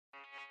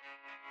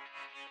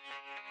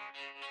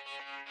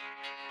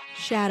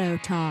Shadow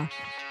Talk.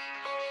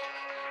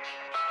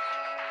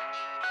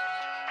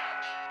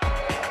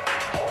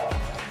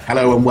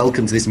 Hello and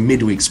welcome to this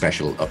midweek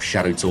special of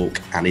Shadow Talk,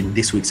 and in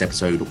this week's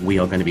episode we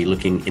are going to be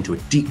looking into a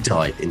deep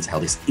dive into how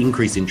this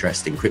increased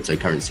interest in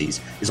cryptocurrencies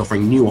is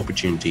offering new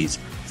opportunities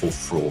for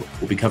fraud.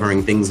 We'll be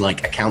covering things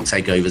like account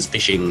takeovers,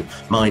 phishing,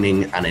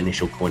 mining and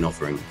initial coin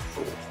offering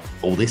fraud.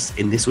 All this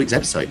in this week's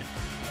episode.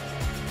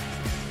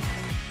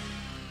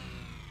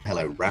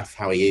 Hello Raf,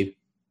 how are you?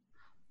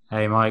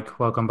 Hey Mike,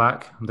 welcome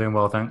back. I'm doing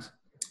well, thanks.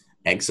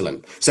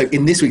 Excellent. So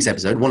in this week's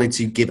episode, I wanted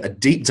to give a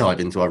deep dive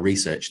into our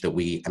research that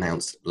we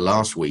announced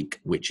last week,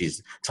 which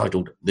is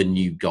titled The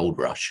New Gold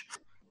Rush.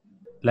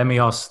 Let me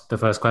ask the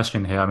first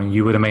question here. I mean,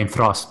 you were the main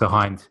thrust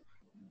behind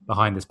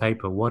this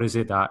paper. What is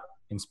it that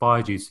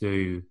inspired you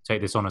to take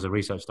this on as a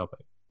research topic?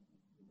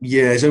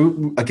 Yeah,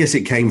 so I guess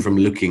it came from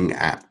looking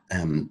at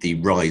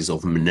the rise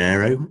of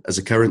Monero as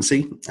a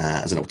currency,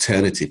 as an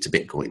alternative to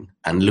Bitcoin,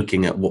 and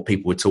looking at what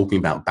people were talking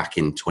about back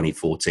in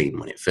 2014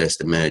 when it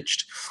first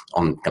emerged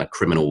on kind of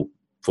criminal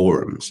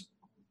forums.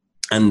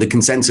 And the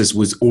consensus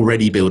was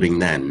already building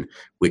then,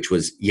 which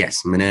was,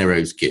 yes,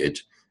 Monero's good,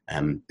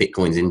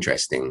 Bitcoin's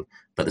interesting,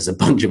 but there's a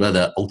bunch of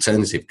other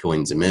alternative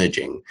coins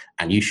emerging,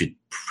 and you should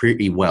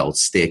pretty well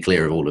steer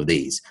clear of all of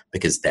these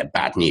because they're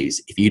bad news.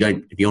 If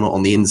you're not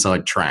on the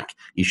inside track,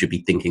 you should be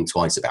thinking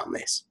twice about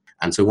this.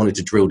 And so I wanted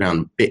to drill down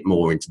a bit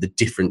more into the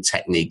different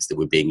techniques that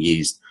were being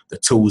used, the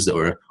tools that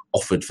were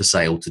offered for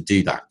sale to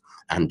do that,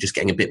 and just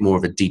getting a bit more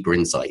of a deeper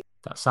insight.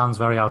 That sounds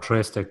very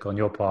altruistic on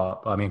your part.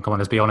 I mean, come on,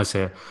 let's be honest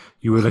here.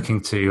 You were looking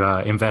to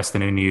invest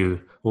in a new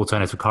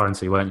alternative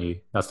currency, weren't you?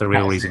 That's the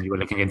real reason you were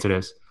looking into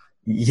this.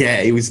 Yeah,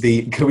 it was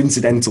the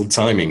coincidental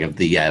timing of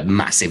the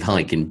massive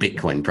hike in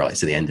Bitcoin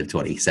price at the end of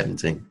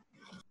 2017.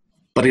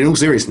 But in all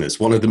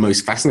seriousness, one of the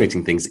most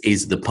fascinating things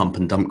is the pump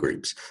and dump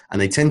groups. And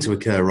they tend to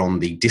occur on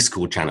the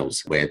Discord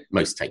channels where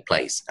most take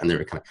place. And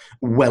there are kind of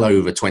well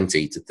over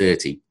 20 to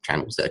 30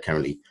 channels that are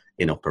currently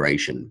in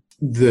operation.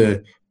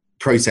 The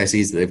process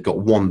is that they've got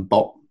one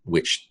bot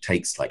which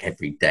takes like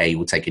every day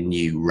will take a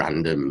new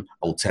random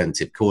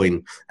alternative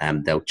coin,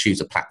 and they'll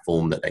choose a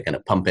platform that they're going to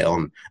pump it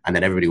on, and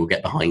then everybody will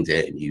get behind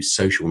it and use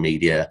social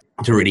media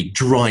to really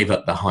drive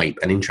up the hype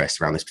and interest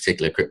around this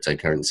particular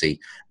cryptocurrency.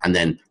 And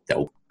then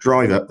they'll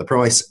drive up the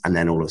price, and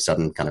then all of a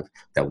sudden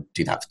they'll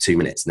do that for 2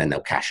 minutes and then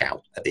they'll cash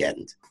out at the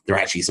end. There are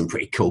actually some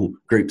pretty cool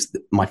groups.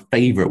 My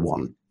favorite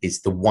one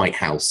is the White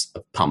House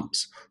of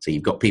Pumps. So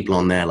you've got people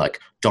on there like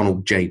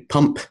Donald J.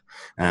 Pump,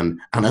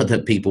 and other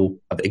people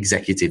of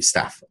executive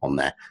staff on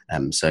there.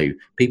 So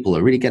people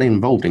are really getting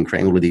involved in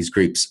creating all of these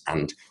groups,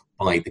 and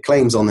by the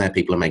claims on there,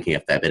 people are making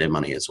a fair bit of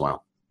money as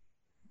well.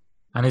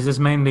 And is this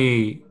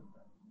mainly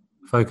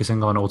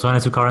focusing on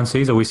alternative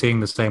currencies? Are we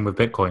seeing the same with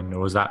Bitcoin,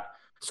 or is that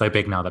so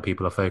big now that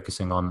people are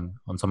focusing on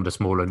some of the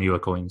smaller, newer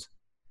coins?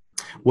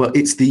 Well,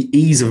 it's the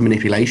ease of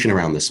manipulation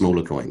around the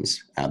smaller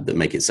coins that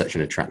make it such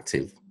an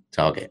attractive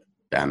target.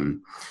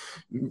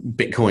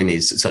 Bitcoin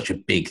is such a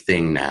big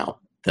thing now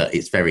that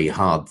it's very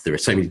hard. There are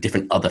so many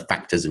different other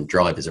factors and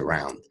drivers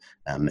around.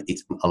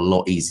 It's a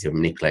lot easier to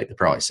manipulate the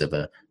price of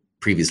a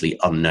previously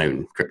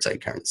unknown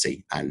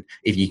cryptocurrency. And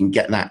if you can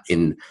get that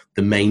in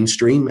the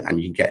mainstream and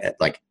you get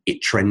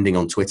it trending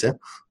on Twitter,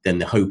 then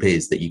the hope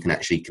is that you can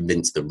actually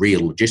convince the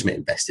real legitimate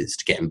investors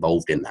to get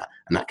involved in that.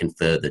 And that can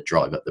further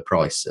drive up the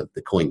price of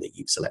the coin that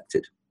you've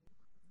selected.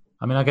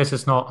 I mean, I guess it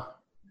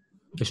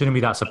shouldn't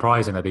be that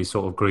surprising that these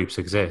sort of groups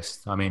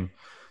exist. I mean,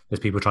 there's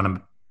people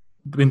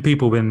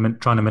been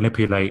trying to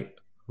manipulate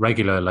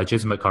regular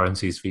legitimate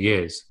currencies for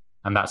years,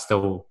 and you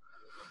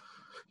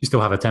still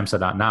have attempts at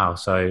that now.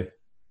 So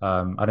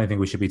I don't think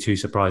we should be too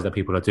surprised that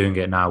people are doing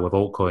it now with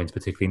altcoins,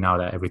 particularly now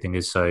that everything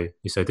is so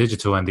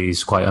digital and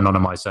these quite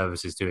anonymized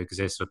services do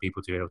exist for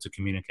people to be able to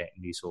communicate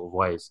in these sort of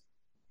ways.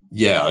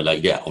 Yeah,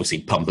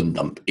 obviously pump and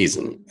dump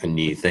isn't a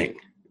new thing.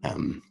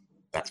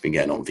 That's been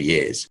going on for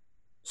years.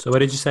 So where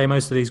did you say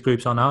most of these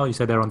groups are now? You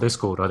said they're on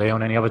Discord. Are they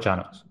on any other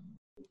channels?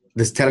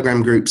 There's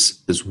Telegram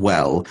groups as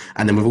well.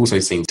 And then we've also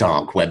seen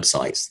dark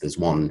websites. There's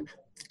one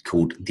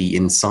called The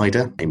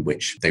Insider, in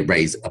which they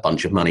raise a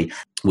bunch of money,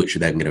 which are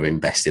then going to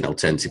invest in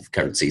alternative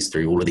currencies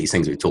through all of these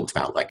things we've talked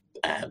about, like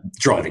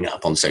driving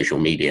up on social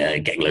media,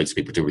 getting loads of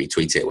people to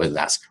retweet it, whether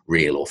that's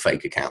real or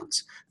fake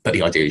accounts. But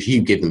the idea is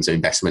you give them some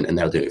investment and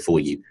they'll do it for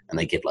you. And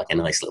they give like a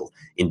nice little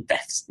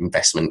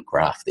investment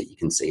graph that you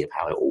can see of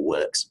how it all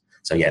works.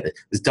 So yeah,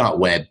 there's dark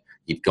web,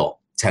 you've got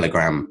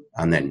Telegram,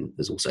 and then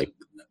there's also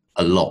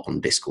a lot on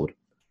Discord.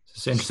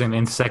 It's an interesting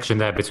intersection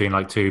there between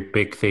like two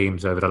big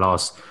themes over the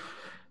last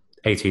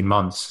 18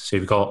 months. So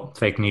you've got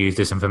fake news,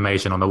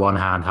 disinformation on the one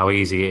hand, how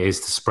easy it is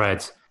to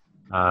spread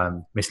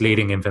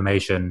misleading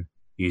information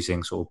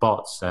using sort of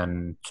bots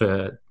and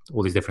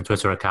all these different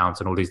Twitter accounts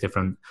and all these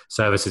different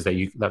services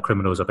that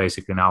criminals are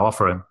basically now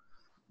offering.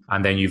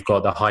 And then you've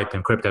got the hype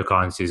in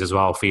cryptocurrencies as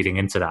well feeding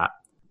into that.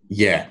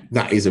 Yeah,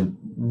 that is a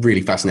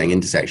really fascinating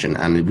intersection.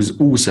 And it was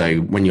also,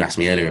 when you asked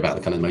me earlier about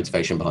the kind of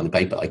motivation behind the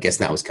paper, I guess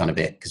that was kind of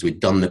it, because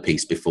we'd done the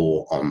piece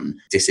before on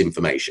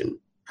disinformation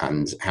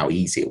and how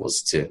easy it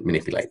was to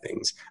manipulate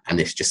things. And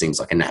this just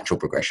seems like a natural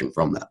progression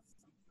from that.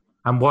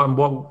 And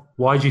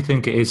why do you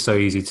think it is so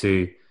easy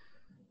to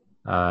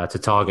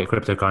target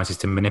cryptocurrencies,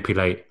 to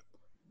manipulate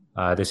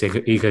this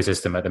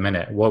ecosystem at the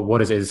minute?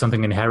 What is it? Is it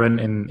something inherent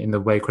in the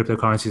way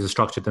cryptocurrencies are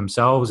structured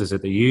themselves? Is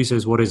it the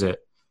users? What is it?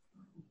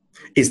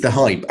 It's the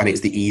hype, and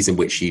it's the ease in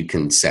which you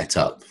can set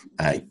up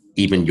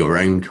even your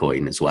own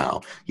coin as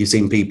well. You've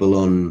seen people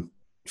on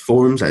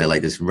forums,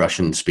 like this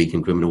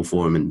Russian-speaking criminal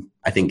forum, and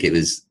I think it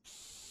was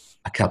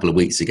a couple of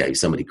weeks ago,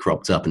 somebody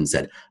cropped up and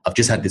said, I've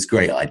just had this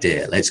great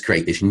idea. Let's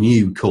create this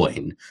new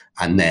coin,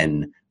 and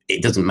then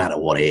it doesn't matter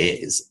what it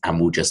is,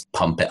 and we'll just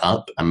pump it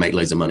up and make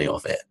loads of money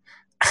off it.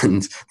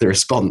 And the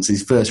response,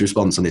 his first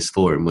response on this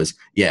forum was,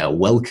 yeah,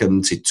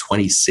 welcome to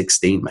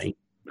 2016, mate.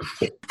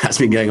 That's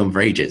been going on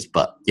for ages,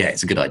 but yeah,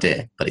 it's a good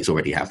idea, but it's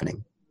already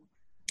happening.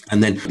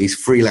 And then these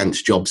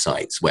freelance job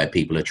sites where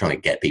people are trying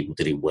to get people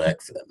to do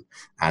work for them.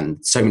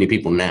 And so many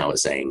people now are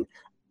saying,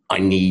 I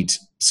need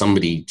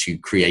somebody to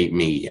create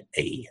me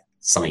a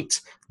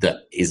site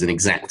that is an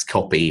exact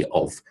copy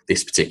of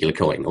this particular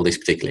coin or this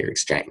particular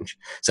exchange.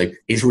 So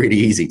it's really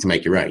easy to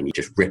make your own. You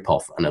just rip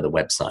off another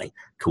website,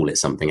 call it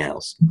something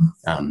else.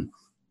 And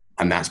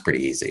that's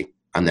pretty easy.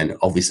 And then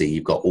obviously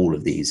you've got all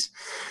of these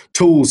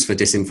tools for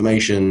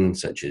disinformation,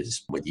 such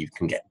as whether you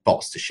can get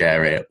bots to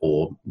share it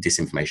or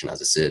disinformation as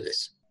a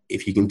service.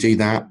 If you can do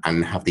that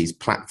and have these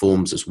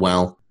platforms as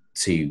well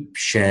to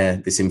share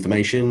this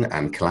information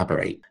and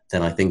collaborate,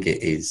 then I think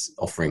it is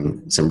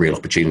offering some real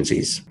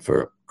opportunities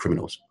for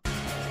criminals.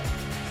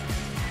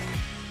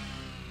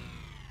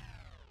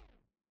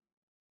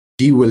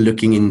 You were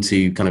looking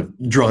into kind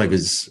of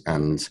drivers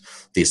and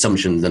the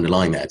assumptions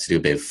underlying that to do a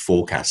bit of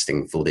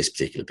forecasting for this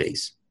particular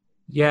piece.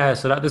 Yeah,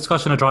 so that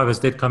discussion of drivers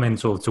did come in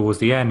sort of towards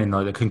the end in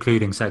the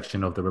concluding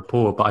section of the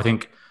report. But I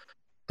think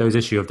those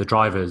issue of the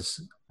drivers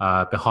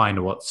behind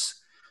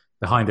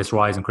this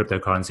rise in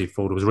cryptocurrency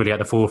fraud was really at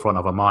the forefront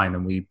of our mind,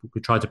 and we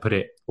tried to put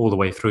it all the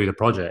way through the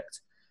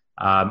project.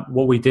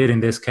 What we did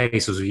in this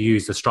case was we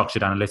used a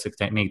structured analytic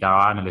technique that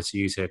our analysts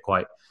use here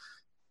quite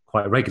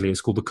regularly. It's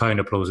called the cone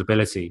of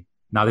plausibility.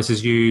 Now, this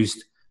is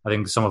used, I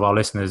think some of our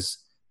listeners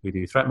who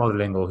do threat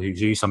modeling or who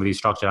use some of these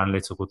structured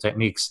analytical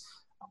techniques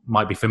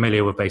might be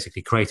familiar with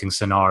basically creating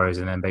scenarios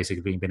and then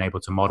basically being able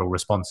to model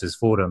responses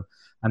for them.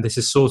 And this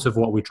is sort of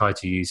what we try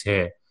to use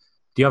here.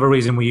 The other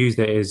reason we used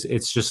it is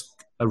it's just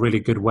a really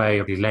good way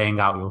of laying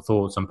out your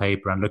thoughts on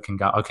paper and looking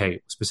at,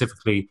 okay,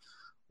 specifically,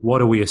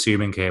 what are we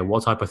assuming here?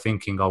 What type of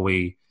thinking are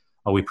we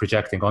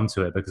projecting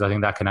onto it? Because I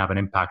think that can have an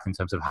impact in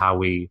terms of how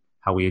we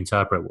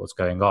interpret what's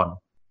going on.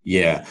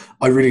 Yeah,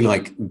 I really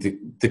like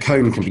the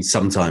cone can be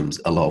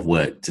sometimes a lot of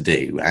work to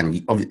do.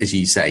 And as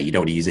you say, you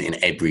don't want to use it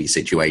in every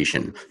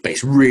situation, but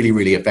it's really,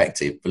 really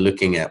effective for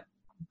looking at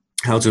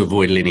how to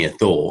avoid linear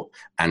thought.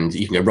 And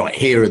you can go, right,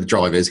 here are the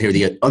drivers, here are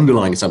the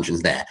underlying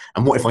assumptions there.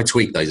 And what if I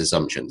tweak those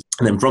assumptions?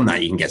 And then from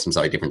that, you can get some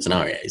slightly different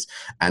scenarios.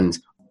 And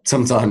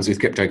sometimes with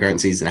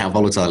cryptocurrencies and how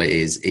volatile it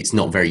is, it's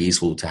not very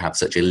useful to have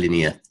such a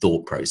linear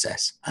thought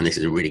process. And this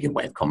is a really good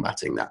way of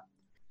combating that.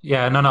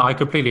 Yeah, no, I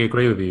completely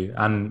agree with you.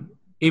 And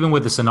even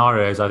with the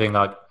scenarios, I think,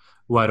 like,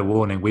 word of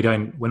warning,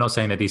 we're not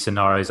saying that these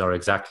scenarios are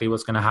exactly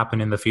what's going to happen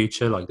in the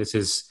future. Like,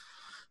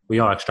 we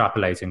are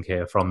extrapolating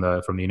here from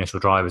the initial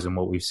drivers and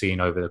what we've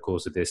seen over the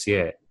course of this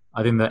year.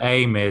 I think the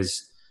aim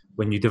is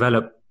when you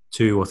develop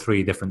 2 or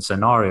 3 different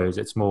scenarios,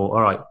 it's more,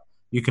 all right,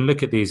 you can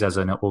look at these as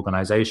an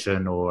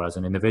organization or as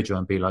an individual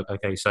and be like,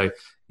 okay, so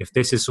if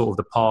this is sort of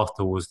the path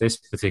towards this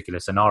particular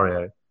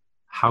scenario,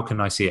 how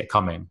can I see it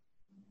coming?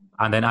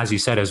 And then, as you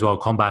said as well,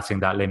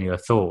 combating that linear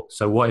thought.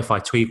 So what if I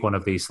tweak one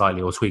of these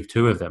slightly or tweak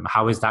 2 of them?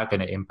 How is that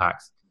going to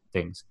impact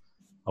things?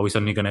 Are we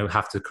suddenly going to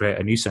have to create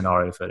a new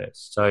scenario for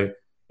this? So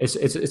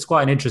it's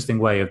quite an interesting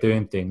way of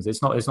doing things.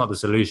 It's not the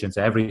solution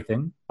to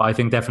everything, but I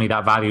think definitely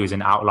that value is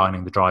in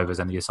outlining the drivers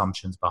and the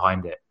assumptions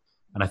behind it.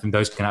 And I think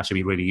those can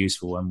actually be really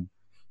useful, and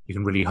you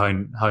can really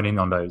hone in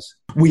on those.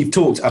 We've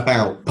talked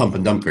about pump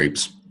and dump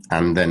groups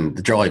and then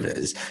the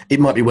drivers. It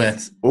might be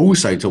worth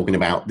also talking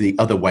about the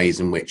other ways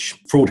in which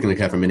fraud can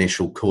occur from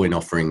initial coin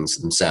offerings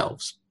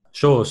themselves.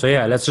 Sure. So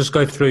yeah, let's just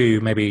go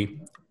through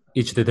maybe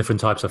each of the different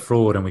types of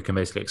fraud, and we can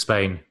basically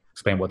explain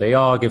what they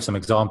are, give some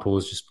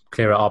examples, just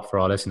clear it up for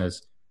our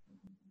listeners.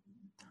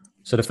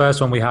 So the first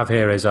one we have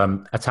here is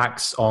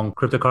attacks on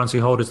cryptocurrency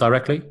holders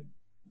directly.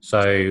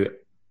 So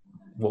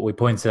what we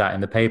pointed at in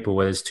the paper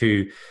was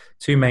two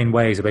main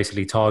ways of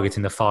basically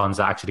targeting the funds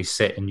that actually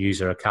sit in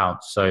user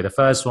accounts. So the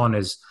first one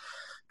is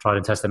tried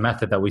and tested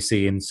method that we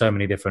see in so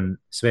many different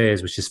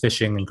spheres, which is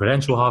phishing and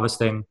credential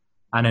harvesting.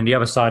 And then the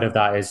other side of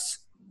that is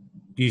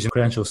using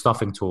credential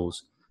stuffing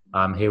tools.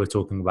 Here we're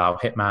talking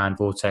about Hitman,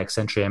 Vortex,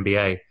 Sentry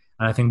MBA.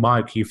 And I think,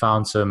 Mike, you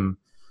found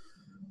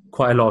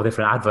quite a lot of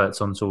different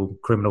adverts on sort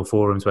of criminal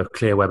forums, both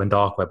clear web and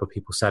dark web, of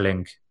people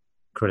selling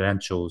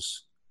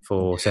credentials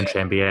for Sentry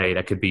MBA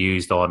that could be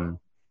used on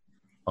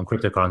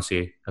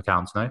cryptocurrency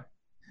accounts, no?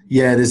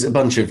 Yeah, there's a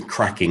bunch of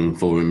cracking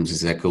forums, as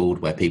they're called,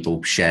 where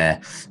people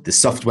share the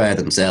software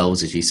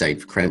themselves, as you say,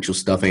 for credential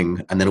stuffing,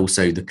 and then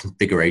also the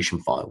configuration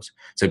files.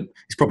 So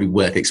it's probably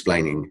worth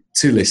explaining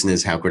to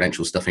listeners how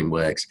credential stuffing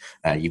works.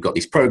 You've got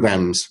these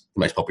programs, the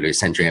most popular is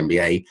Sentry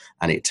MBA,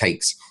 and it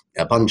takes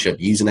a bunch of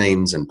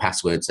usernames and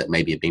passwords that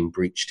maybe have been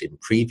breached in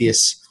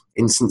previous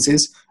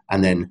instances,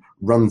 and then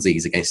runs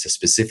these against a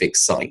specific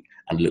site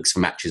and looks for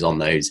matches on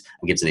those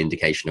and gives an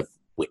indication of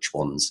which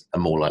ones are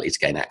more likely to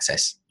gain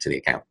access to the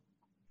account.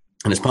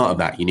 And as part of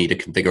that, you need a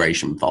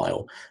configuration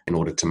file in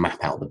order to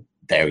map out the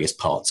various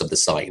parts of the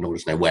site in order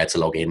to know where to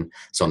log in,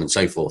 so on and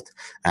so forth.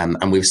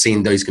 And we've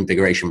seen those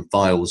configuration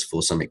files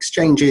for some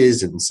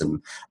exchanges and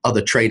some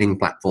other trading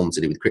platforms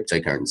to do with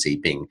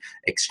cryptocurrency being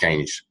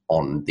exchanged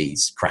on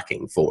these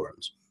cracking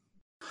forums.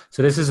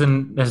 So this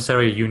isn't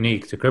necessarily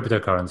unique to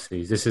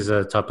cryptocurrencies. This is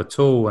a type of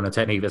tool and a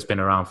technique that's been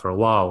around for a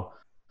while,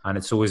 and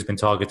it's always been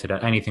targeted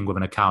at anything with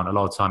an account. A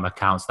lot of time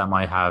accounts that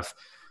might have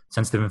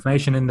sensitive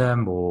information in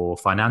them or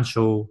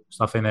financial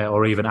stuff in it,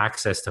 or even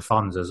access to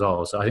funds as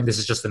well. So I think this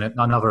is just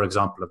another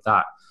example of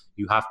that.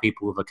 You have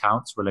people with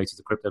accounts related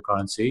to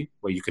cryptocurrency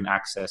where you can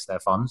access their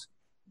funds.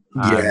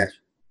 Yeah.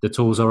 The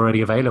tools are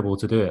already available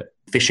to do it.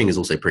 Phishing is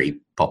also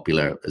pretty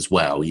popular as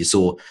well. You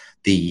saw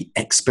the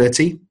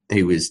Experty,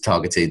 who was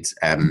targeted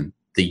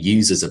the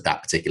users of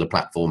that particular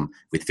platform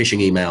with phishing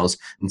emails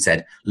and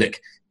said, look,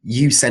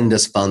 you send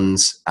us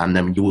funds and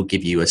then we will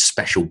give you a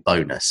special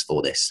bonus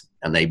for this.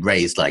 And they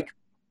raised like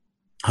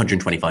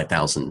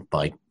 125,000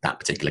 by that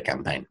particular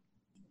campaign.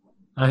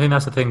 I think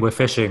that's the thing with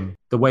phishing.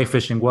 The way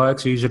phishing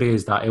works usually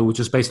is that it will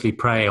just basically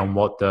prey on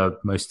what the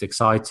most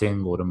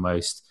exciting or the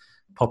most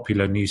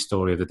popular news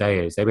story of the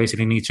day is. They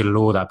basically need to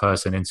lure that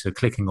person into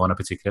clicking on a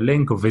particular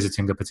link or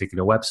visiting a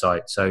particular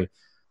website. So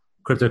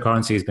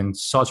cryptocurrency has been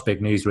such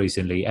big news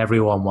recently.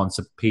 Everyone wants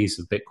a piece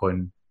of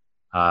Bitcoin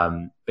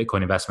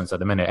investments at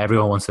the minute.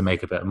 Everyone wants to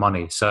make a bit of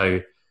money. So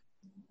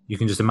you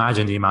can just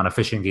imagine the amount of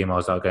phishing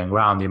emails that are going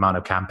around, the amount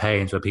of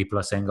campaigns where people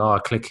are saying, oh,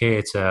 click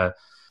here to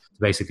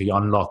basically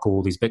unlock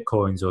all these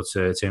Bitcoins or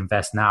to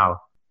invest now.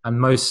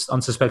 And most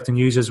unsuspecting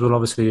users will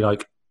obviously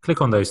like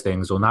click on those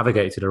things or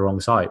navigate to the wrong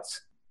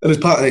sites. And as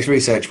part of this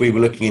research, we were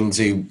looking at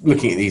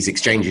these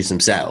exchanges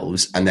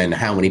themselves and then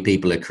how many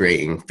people are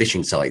creating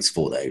phishing sites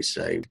for those.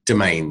 So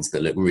domains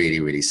that look really,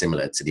 really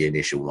similar to the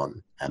initial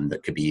one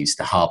that could be used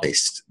to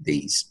harvest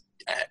these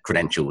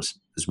credentials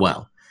as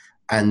well.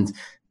 And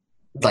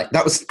like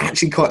that was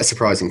actually quite a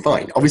surprising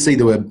find. Obviously,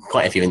 there were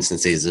quite a few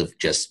instances of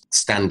just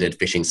standard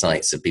phishing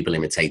sites of people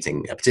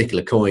imitating a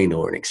particular coin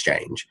or an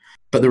exchange.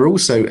 But there were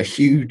also a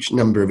huge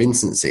number of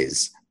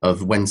instances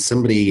of when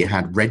somebody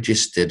had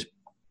registered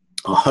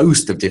a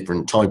host of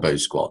different Tybo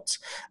squads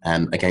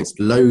against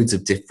loads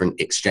of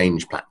different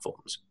exchange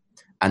platforms.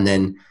 And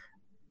then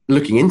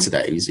looking into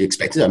those, you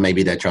expected that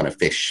maybe they're trying to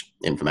phish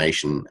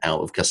information out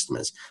of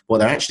customers. What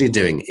they're actually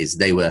doing is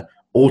they were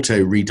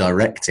auto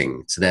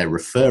redirecting to their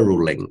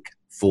referral link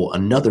for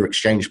another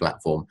exchange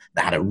platform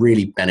that had a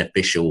really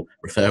beneficial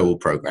referral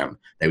program.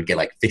 They would get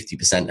like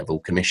 50% of all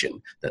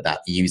commission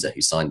that user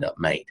who signed up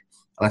made.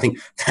 And I think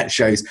that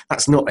shows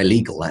that's not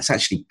illegal. That's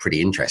actually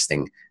pretty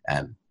interesting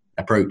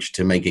approach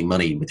to making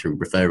money through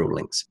referral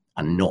links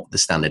and not the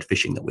standard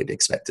phishing that we'd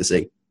expect to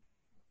see.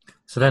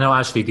 So they're not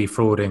actually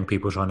defrauding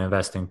people trying to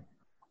invest in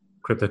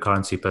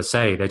cryptocurrency per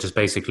se. They're just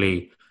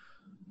basically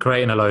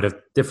creating a load of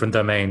different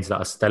domains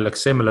that look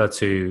similar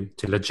to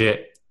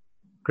legit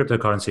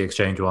cryptocurrency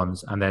exchange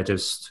ones, and they're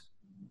just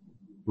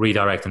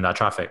redirecting that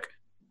traffic.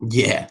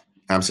 Yeah,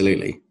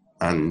 absolutely.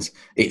 And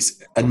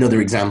it's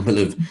another example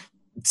of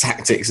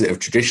tactics that have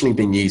traditionally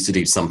been used to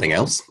do something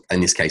else,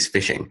 in this case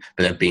phishing,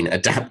 but have been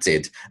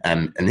adapted,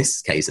 in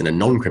this case in a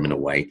non-criminal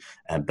way,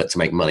 but to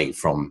make money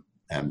from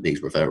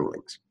these referral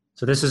links.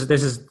 So this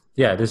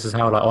is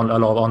how like a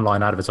lot of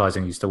online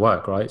advertising used to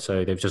work, right?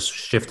 So they've just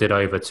shifted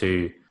over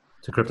to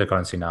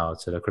cryptocurrency now,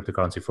 to the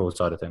cryptocurrency fraud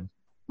side of things.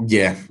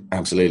 Yeah,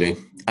 absolutely.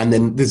 And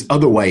then there's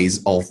other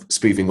ways of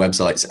spoofing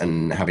websites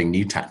and having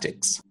new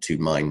tactics to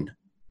mine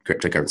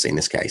cryptocurrency in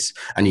this case.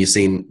 And you've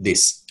seen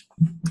this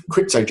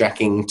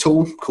cryptojacking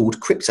tool called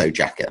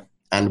Cryptojacker.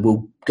 And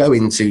we'll go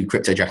into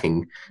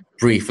cryptojacking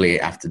briefly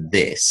after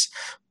this.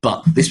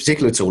 But this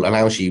particular tool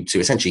allows you to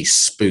essentially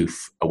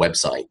spoof a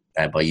website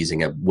by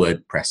using a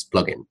WordPress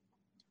plugin.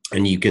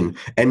 And you can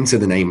enter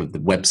the name of the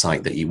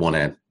website that you want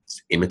to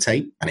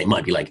imitate. And it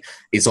might be like,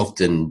 it's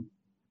often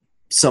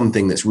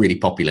something that's really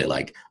popular,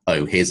 like,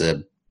 oh, here's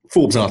a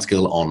Forbes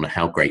article on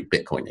how great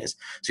Bitcoin is.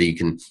 So you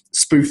can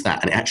spoof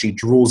that and it actually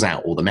draws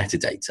out all the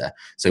metadata.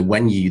 So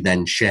when you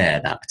then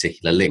share that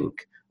particular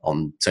link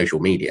on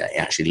social media, it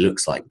actually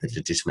looks like the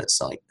legitimate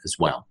site as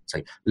well.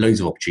 So loads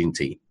of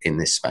opportunity in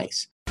this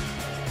space.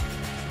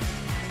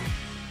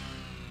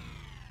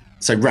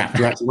 So Raf,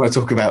 do you actually want to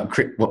talk about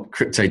what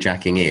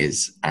cryptojacking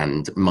is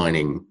and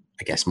mining,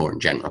 I guess, more in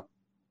general?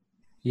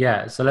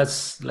 Yeah, so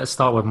let's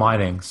start with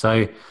mining.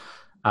 So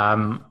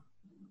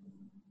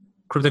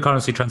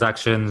cryptocurrency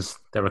transactions,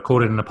 they're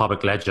recorded in a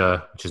public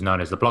ledger, which is known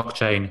as the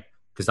blockchain,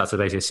 because that's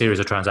basically a series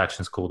of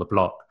transactions called a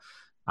block.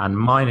 And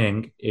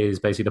mining is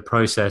basically the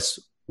process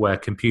where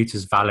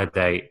computers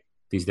validate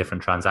these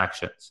different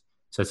transactions.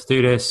 So to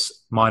do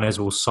this, miners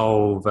will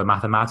solve a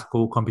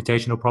mathematical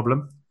computational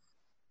problem,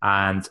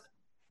 and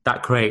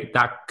that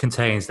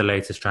contains the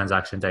latest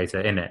transaction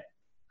data in it.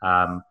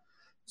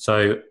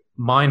 So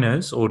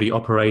miners, or the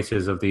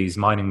operators of these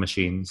mining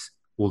machines,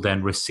 will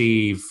then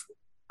receive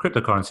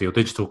cryptocurrency or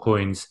digital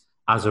coins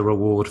as a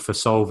reward for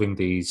solving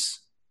these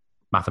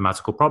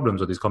mathematical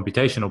problems or these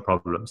computational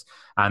problems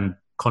and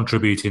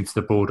contributing to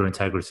the broader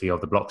integrity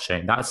of the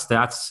blockchain.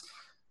 That's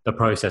the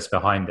process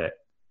behind it.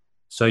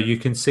 So you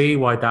can see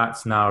why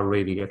that's now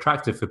really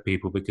attractive for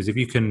people, because if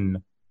you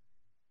can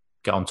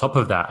get on top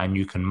of that and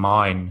you can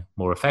mine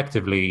more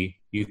effectively,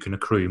 you can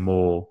accrue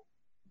more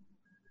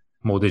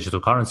digital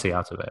currency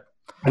out of it.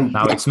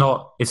 Now, it's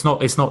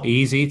not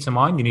easy to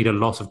mine. You need a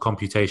lot of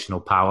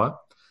computational power.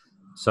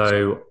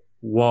 So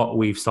what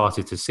we've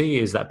started to see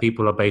is that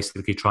people are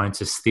basically trying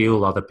to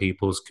steal other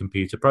people's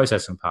computer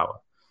processing power.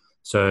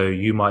 So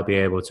you might be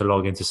able to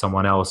log into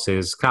someone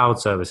else's cloud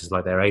services,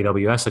 like their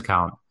AWS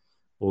account,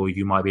 or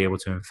you might be able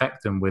to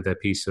infect them with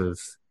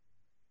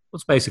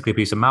what's basically a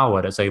piece of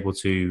malware that's able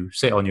to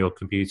sit on your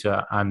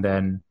computer and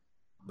then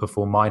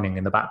perform mining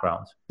in the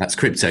background. That's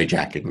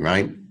cryptojacking,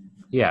 right?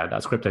 Yeah,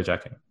 that's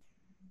cryptojacking.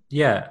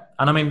 Yeah,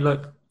 and I mean,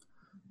 look,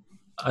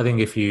 I think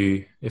if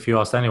you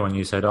asked anyone,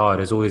 you said,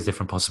 there's all these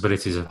different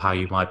possibilities of how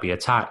you might be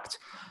attacked.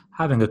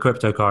 Having a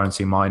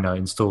cryptocurrency miner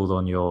installed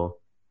on your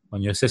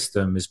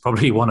system is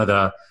probably one of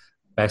the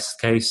best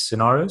case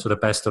scenarios, or the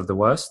best of the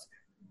worst.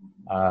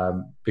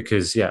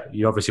 Because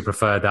you obviously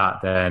prefer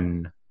that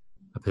than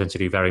a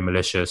potentially very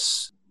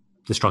malicious,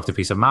 destructive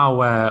piece of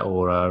malware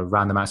or a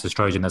random access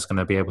Trojan that's going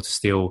to be able to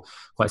steal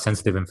quite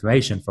sensitive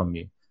information from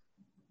you.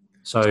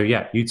 So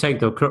you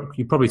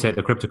probably take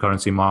the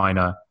cryptocurrency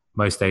miner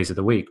most days of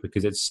the week,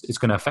 because it's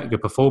going to affect your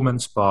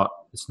performance, but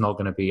it's not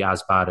going to be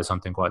as bad as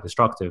something quite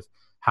destructive.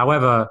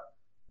 However,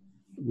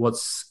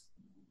 what's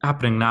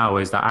happening now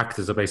is that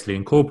actors are basically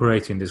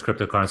incorporating these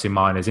cryptocurrency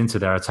miners into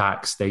their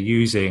attacks. They're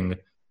using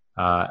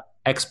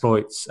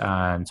exploits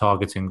and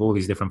targeting all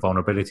these different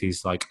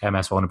vulnerabilities, like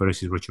MS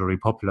vulnerabilities, which are really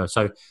popular.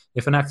 So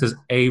if an actor is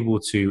able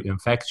to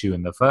infect you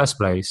in the first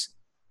place,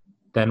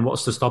 then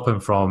what's to stop him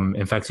from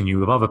infecting you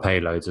with other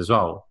payloads as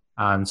well?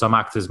 And some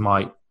actors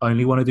might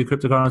only want to do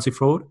cryptocurrency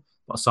fraud,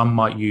 but some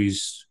might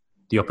use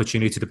the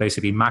opportunity to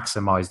basically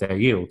maximize their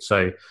yield.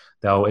 So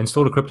they'll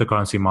install a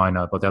cryptocurrency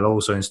miner, but they'll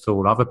also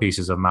install other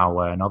pieces of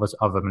malware and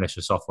other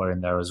malicious software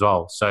in there as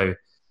well. So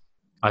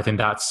I think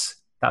that's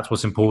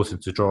what's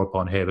important to draw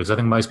upon here, because I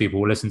think most people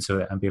will listen to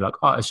it and be like,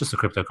 it's just a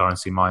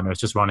cryptocurrency miner. It's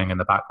just running in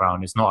the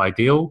background. It's not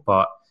ideal,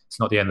 but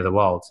it's not the end of the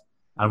world.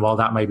 And while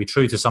that may be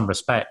true to some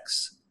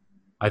respects,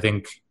 I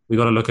think we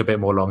got to look a bit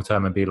more long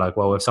term and be like,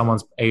 well, if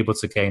someone's able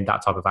to gain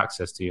that type of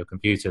access to your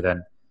computer,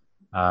 then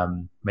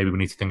maybe we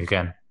need to think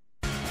again.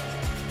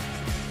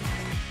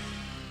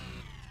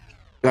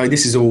 Now,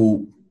 this is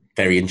all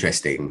very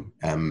interesting.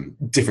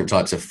 Different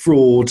types of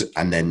fraud,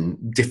 and then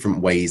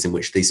different ways in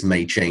which this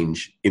may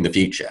change in the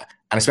future.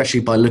 And especially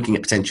by looking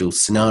at potential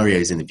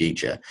scenarios in the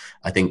future,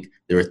 I think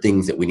there are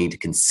things that we need to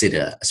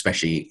consider,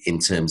 especially in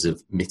terms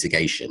of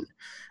mitigation.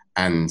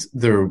 And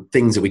there are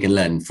things that we can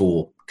learn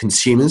for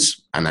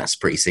consumers, and that's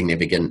pretty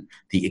significant,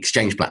 the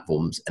exchange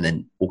platforms, and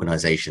then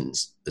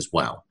organizations as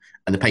well.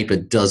 And the paper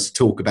does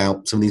talk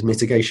about some of these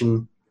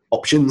mitigation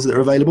options that are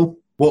available.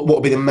 What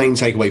would be the main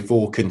takeaway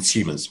for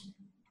consumers?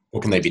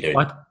 What can they be doing?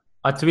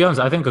 To be honest,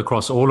 I think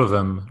across all of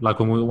them, like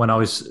when I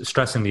was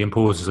stressing the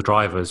importance of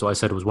drivers, what I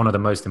said was one of the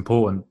most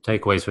important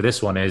takeaways for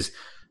this one is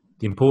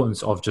the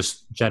importance of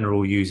just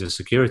general user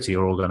security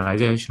or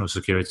organizational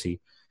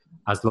security.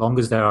 As long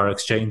as there are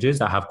exchanges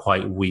that have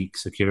quite weak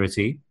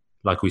security,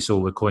 like we saw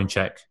with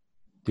CoinCheck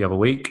the other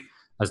week,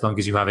 as long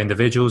as you have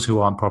individuals who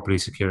aren't properly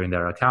securing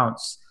their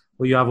accounts,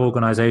 or you have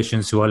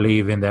organizations who are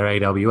leaving their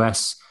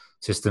AWS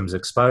systems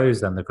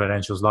exposed and the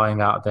credentials lying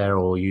out there,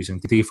 or using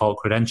default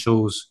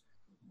credentials,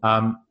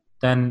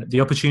 then the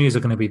opportunities are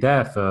going to be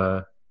there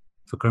for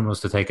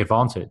criminals to take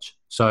advantage.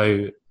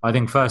 So I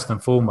think first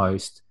and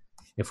foremost,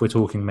 if we're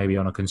talking maybe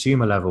on a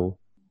consumer level,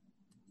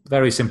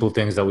 very simple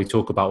things that we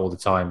talk about all the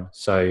time.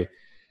 So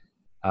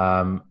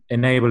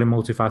enabling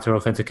multi-factor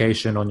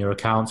authentication on your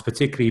accounts,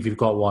 particularly if you've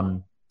got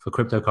one for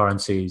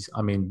cryptocurrencies.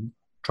 I mean,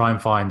 try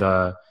and find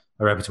a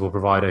reputable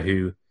provider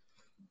who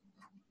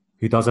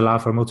does allow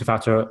for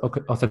multi-factor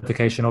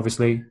authentication,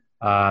 obviously.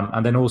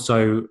 And then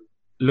also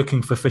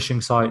looking for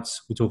phishing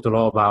sites. We talked a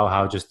lot about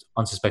how just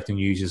unsuspecting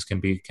users can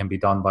be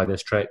done by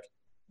this trick.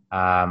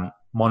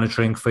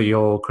 Monitoring for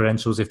your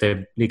credentials if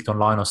they're leaked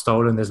online or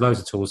stolen. There's loads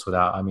of tools for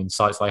that. I mean,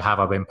 sites like Have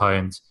I Been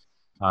Pwned?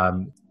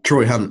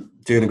 Troy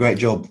Hunt doing a great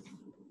job.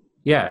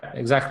 Yeah,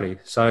 exactly.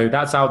 So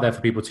that's out there for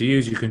people to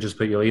use. You can just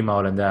put your email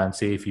in there and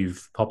see if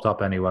you've popped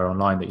up anywhere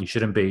online that you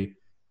shouldn't be.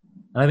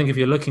 And I think if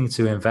you're looking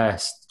to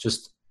invest,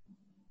 just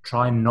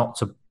try not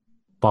to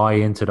buy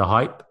into the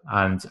hype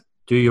and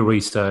do your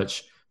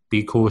research.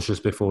 Be cautious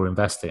before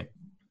investing.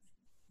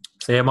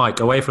 So yeah,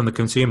 Mike, away from the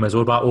consumers,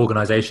 what about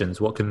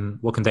organizations? What can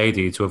they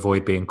do to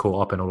avoid being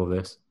caught up in all of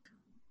this?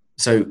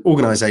 So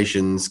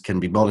organizations can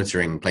be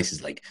monitoring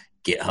places like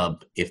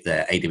GitHub if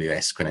their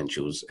AWS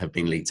credentials have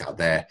been leaked out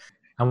there.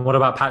 And what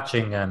about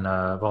patching and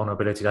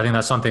vulnerabilities? I think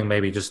that's something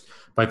maybe just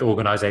both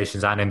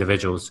organizations and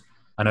individuals.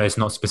 I know it's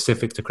not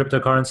specific to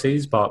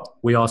cryptocurrencies, but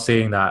we are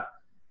seeing that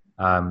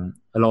a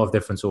lot of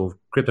different sort of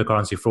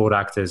cryptocurrency fraud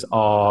actors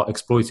are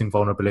exploiting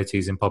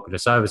vulnerabilities in popular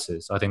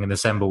services. I think in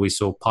December we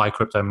saw Pi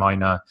Crypto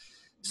Miner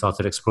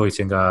started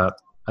exploiting a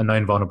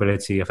known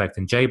vulnerability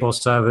affecting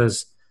JBoss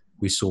servers.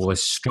 We saw a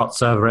Strut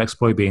server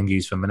exploit being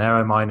used for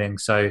Monero mining.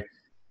 So,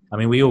 I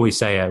mean, we always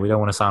say it, we don't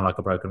want to sound like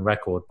a broken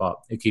record, but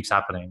it keeps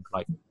happening.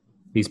 Like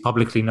these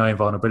publicly known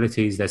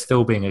vulnerabilities, they're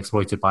still being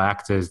exploited by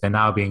actors. They're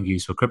now being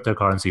used for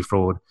cryptocurrency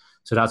fraud.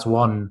 So that's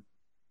one,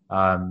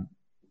 I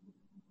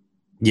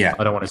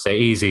don't want to say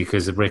easy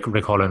because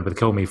Rick Holland would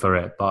kill me for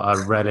it, but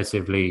a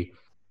relatively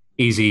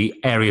easy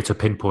area to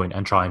pinpoint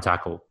and try and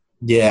tackle.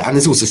 Yeah, and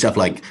there's also stuff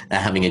like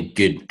having a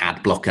good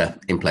ad blocker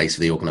in place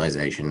for the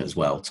organization as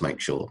well to make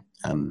sure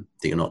that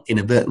you're not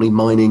inadvertently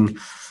mining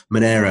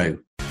Monero.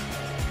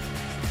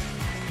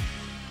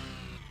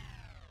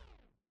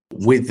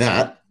 With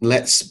that,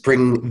 let's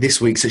bring this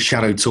week's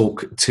Shadow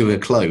Talk to a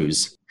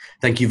close.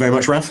 Thank you very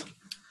much, Raf.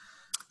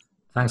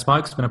 Thanks,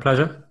 Mike. It's been a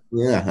pleasure.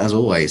 Yeah, as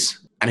always.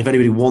 And if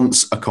anybody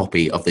wants a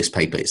copy of this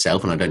paper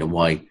itself, and I don't know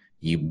why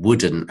you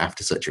wouldn't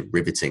after such a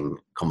riveting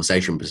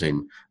conversation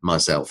between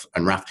myself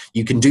and Raf,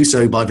 you can do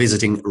so by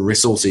visiting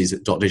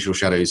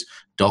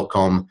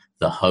resources.digitalshadows.com,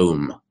 the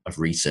home of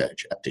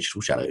research at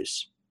Digital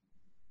Shadows.